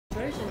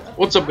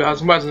What's up guys,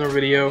 I'm back to another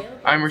video.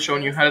 I'm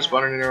showing you how to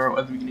spawn an arrow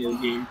at the beginning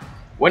of the game.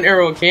 One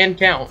arrow can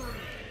count,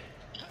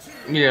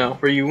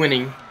 for you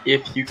winning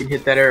if you can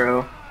hit that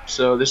arrow.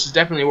 So this is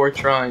definitely worth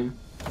trying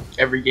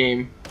every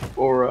game.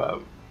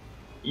 Or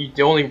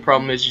the only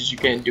problem is you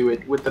can't do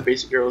it with the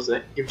basic arrows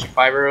that gives you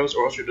 5 arrows,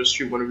 or else you'll just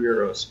shoot one of your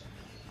arrows.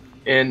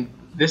 And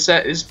this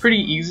set is pretty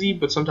easy,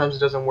 but sometimes it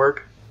doesn't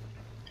work.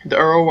 The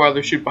arrow will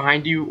either shoot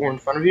behind you or in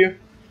front of you,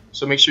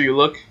 so make sure you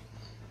look.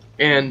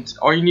 And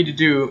all you need to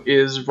do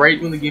is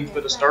right when the game's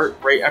about to start,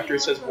 right after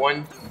it says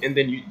 1, and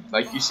then you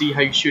see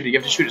how you shoot it. You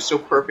have to shoot it so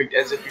perfect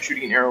as if you're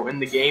shooting an arrow in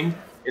the game,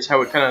 is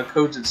how it kind of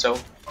codes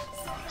itself.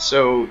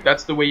 So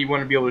that's the way you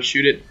want to be able to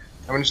shoot it.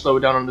 I'm going to slow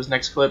it down on this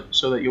next clip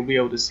so that you'll be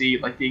able to see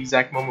the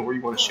exact moment where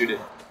you want to shoot it.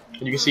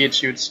 And you can see it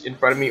shoots in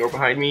front of me or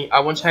behind me.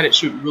 I once had it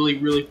shoot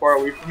really far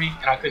away from me,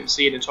 and I couldn't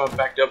see it until I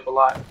backed up a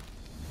lot.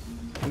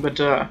 But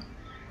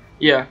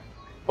yeah.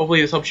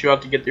 Hopefully this helps you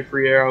out to get the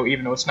free arrow,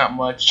 even though it's not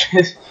much.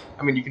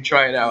 I mean, you can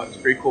try it out. It's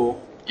pretty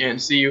cool.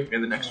 And see you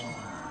in the next one.